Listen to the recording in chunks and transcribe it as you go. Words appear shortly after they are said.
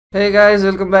Hey guys,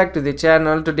 welcome back to the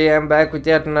channel. Today I'm back with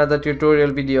yet another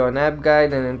tutorial video on app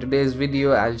guide, and in today's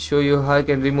video I'll show you how you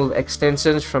can remove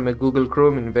extensions from a Google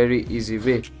Chrome in very easy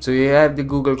way. So you have the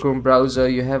Google Chrome browser,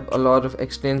 you have a lot of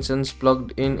extensions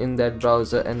plugged in that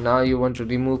browser, and now you want to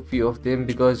remove few of them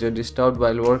because you're disturbed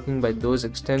while working by those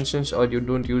extensions, or you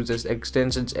don't use those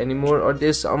extensions anymore, or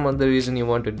there's some other reason you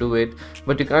want to do it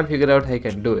but you can't figure out how you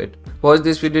can do it. Watch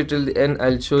this video till the end.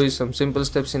 I'll show you some simple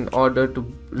steps in order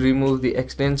to remove the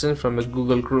extension from a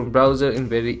Google Chrome browser in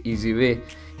very easy way.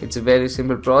 It's a very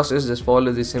simple process. Just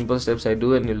follow the simple steps I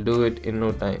do and you'll do it in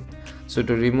no time. So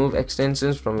to remove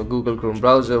extensions from a Google Chrome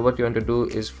browser, what you want to do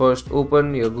is first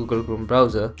open your Google Chrome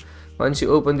browser. Once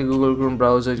you open the Google Chrome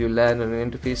browser, you land on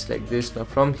an interface like this. Now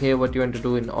from here, what you want to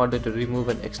do in order to remove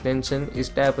an extension is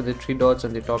tap on the three dots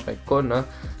on the top right corner.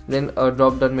 Then a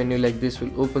drop down menu like this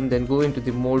will open. Then go into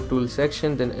the more tools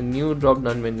section. Then a new drop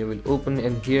down menu will open,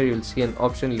 and here you'll see an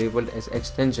option labeled as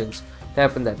extensions.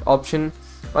 Tap on that option.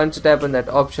 Once you tap on that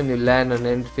option, you land on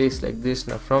an interface like this.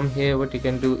 Now from here, what you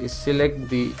can do is select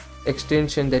the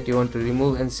extension that you want to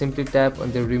remove and simply tap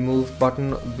on the remove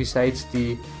button besides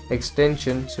the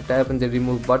extension. So tap on the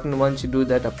remove button. Once you do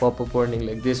that, a pop-up warning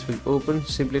like this will open.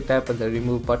 Simply tap on the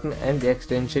remove button and the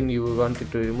extension you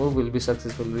wanted to remove will be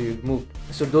successfully removed.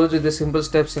 So those are the simple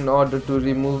steps in order to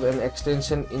remove an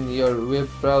extension in your web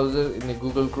browser, in a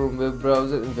Google Chrome web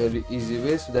browser, in very easy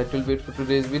way. So that will be it for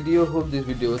today's video. Hope this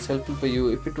video was helpful for you.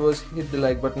 If it was, hit the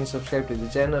like button, subscribe to the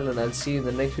channel, and I'll see you in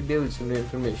the next video with some new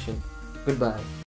information. Goodbye.